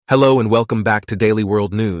Hello and welcome back to Daily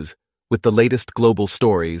World News with the latest global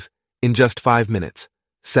stories in just 5 minutes,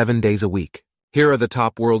 7 days a week. Here are the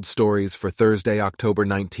top world stories for Thursday, October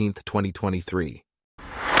 19th, 2023.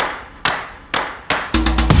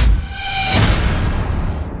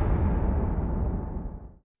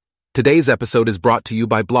 Today's episode is brought to you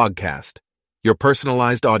by Blogcast, your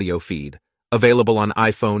personalized audio feed, available on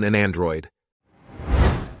iPhone and Android.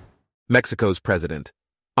 Mexico's president,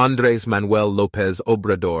 Andrés Manuel López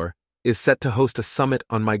Obrador, is set to host a summit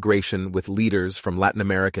on migration with leaders from Latin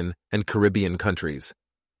American and Caribbean countries.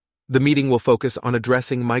 The meeting will focus on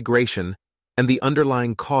addressing migration and the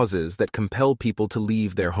underlying causes that compel people to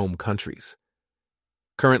leave their home countries.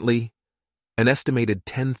 Currently, an estimated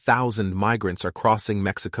 10,000 migrants are crossing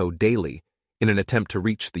Mexico daily in an attempt to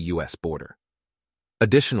reach the U.S. border.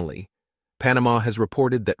 Additionally, Panama has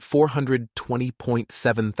reported that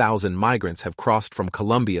 420.7 thousand migrants have crossed from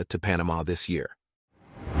Colombia to Panama this year.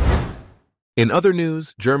 In other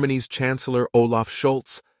news, Germany's Chancellor Olaf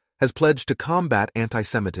Scholz has pledged to combat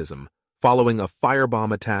antisemitism following a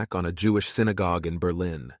firebomb attack on a Jewish synagogue in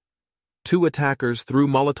Berlin. 2 attackers threw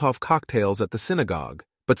Molotov cocktails at the synagogue,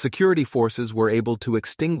 but security forces were able to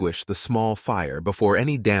extinguish the small fire before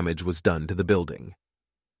any damage was done to the building.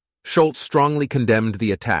 Scholz strongly condemned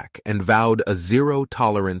the attack and vowed a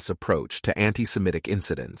zero-tolerance approach to anti-Semitic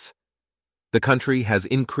incidents. The country has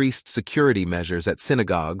increased security measures at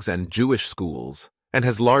synagogues and Jewish schools and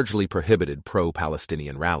has largely prohibited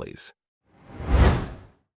pro-Palestinian rallies.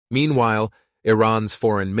 Meanwhile, Iran's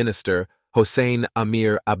foreign minister, Hossein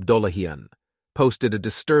Amir-Abdollahian, posted a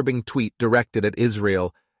disturbing tweet directed at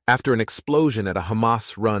Israel after an explosion at a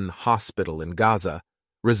Hamas-run hospital in Gaza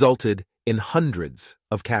resulted in hundreds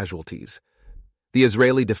of casualties. The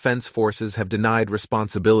Israeli Defense Forces have denied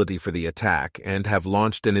responsibility for the attack and have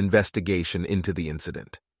launched an investigation into the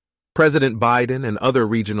incident. President Biden and other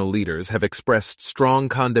regional leaders have expressed strong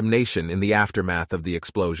condemnation in the aftermath of the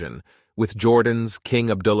explosion, with Jordan's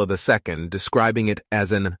King Abdullah II describing it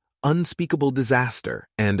as an unspeakable disaster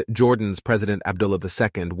and Jordan's President Abdullah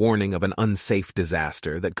II warning of an unsafe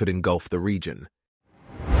disaster that could engulf the region.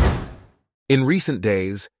 In recent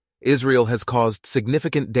days, Israel has caused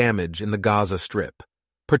significant damage in the Gaza Strip,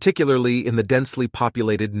 particularly in the densely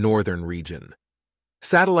populated northern region.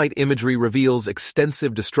 Satellite imagery reveals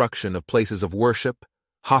extensive destruction of places of worship,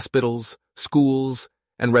 hospitals, schools,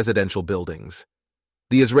 and residential buildings.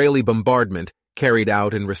 The Israeli bombardment, carried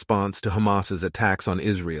out in response to Hamas's attacks on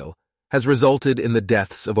Israel, has resulted in the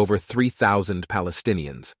deaths of over 3,000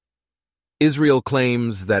 Palestinians. Israel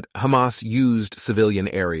claims that Hamas used civilian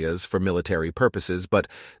areas for military purposes, but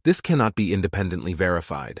this cannot be independently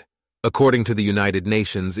verified. According to the United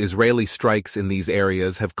Nations, Israeli strikes in these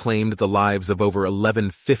areas have claimed the lives of over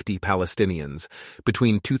 1,150 Palestinians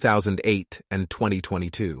between 2008 and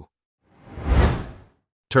 2022.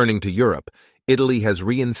 Turning to Europe, Italy has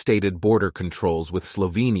reinstated border controls with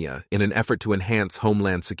Slovenia in an effort to enhance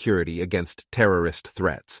homeland security against terrorist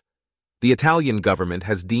threats. The Italian government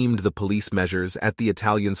has deemed the police measures at the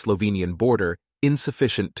Italian-Slovenian border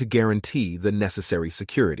insufficient to guarantee the necessary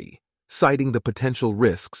security, citing the potential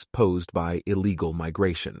risks posed by illegal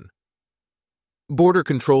migration. Border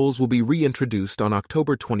controls will be reintroduced on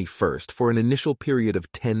October 21st for an initial period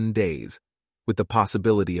of 10 days, with the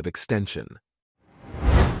possibility of extension.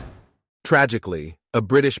 Tragically, a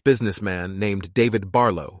British businessman named David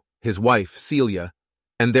Barlow, his wife Celia,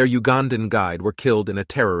 and their Ugandan guide were killed in a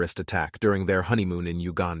terrorist attack during their honeymoon in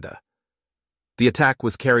Uganda. The attack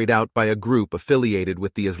was carried out by a group affiliated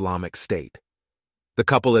with the Islamic State. The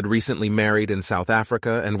couple had recently married in South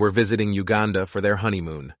Africa and were visiting Uganda for their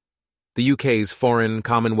honeymoon. The UK's Foreign,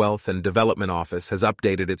 Commonwealth and Development Office has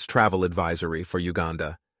updated its travel advisory for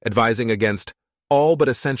Uganda, advising against all but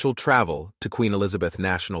essential travel to Queen Elizabeth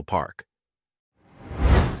National Park.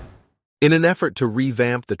 In an effort to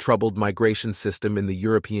revamp the troubled migration system in the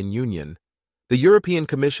European Union, the European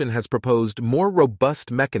Commission has proposed more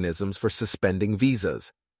robust mechanisms for suspending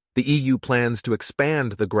visas. The EU plans to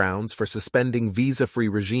expand the grounds for suspending visa-free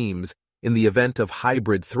regimes in the event of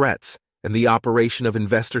hybrid threats and the operation of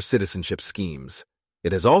investor citizenship schemes.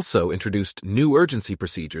 It has also introduced new urgency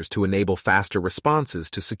procedures to enable faster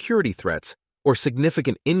responses to security threats or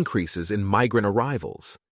significant increases in migrant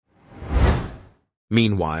arrivals.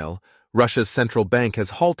 Meanwhile, Russia's central bank has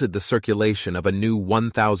halted the circulation of a new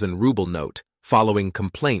 1,000 ruble note following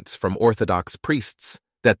complaints from Orthodox priests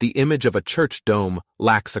that the image of a church dome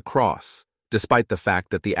lacks a cross, despite the fact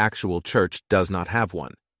that the actual church does not have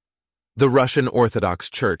one. The Russian Orthodox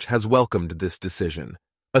Church has welcomed this decision,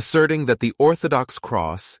 asserting that the Orthodox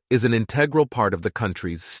cross is an integral part of the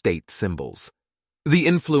country's state symbols. The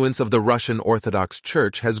influence of the Russian Orthodox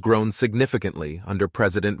Church has grown significantly under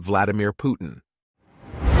President Vladimir Putin.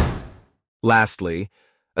 Lastly,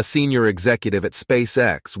 a senior executive at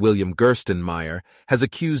SpaceX, William Gerstenmaier, has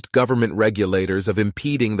accused government regulators of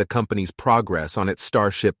impeding the company's progress on its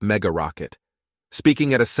Starship mega rocket.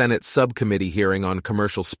 Speaking at a Senate subcommittee hearing on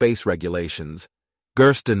commercial space regulations,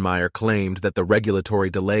 Gerstenmaier claimed that the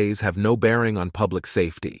regulatory delays have no bearing on public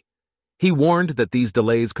safety. He warned that these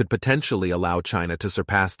delays could potentially allow China to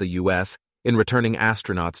surpass the U.S. in returning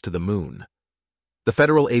astronauts to the moon. The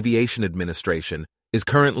Federal Aviation Administration is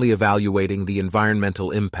currently evaluating the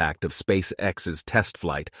environmental impact of SpaceX's test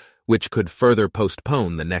flight, which could further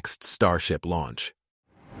postpone the next Starship launch.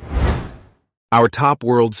 Our top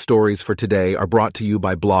world stories for today are brought to you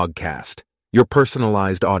by Blogcast, your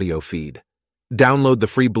personalized audio feed. Download the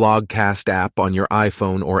free Blogcast app on your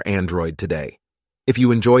iPhone or Android today. If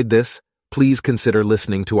you enjoyed this, please consider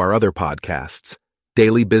listening to our other podcasts: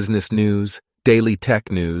 Daily Business News, Daily Tech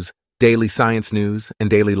News, Daily Science News, and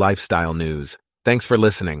Daily Lifestyle News. Thanks for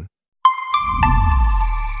listening.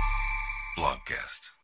 Blogcast.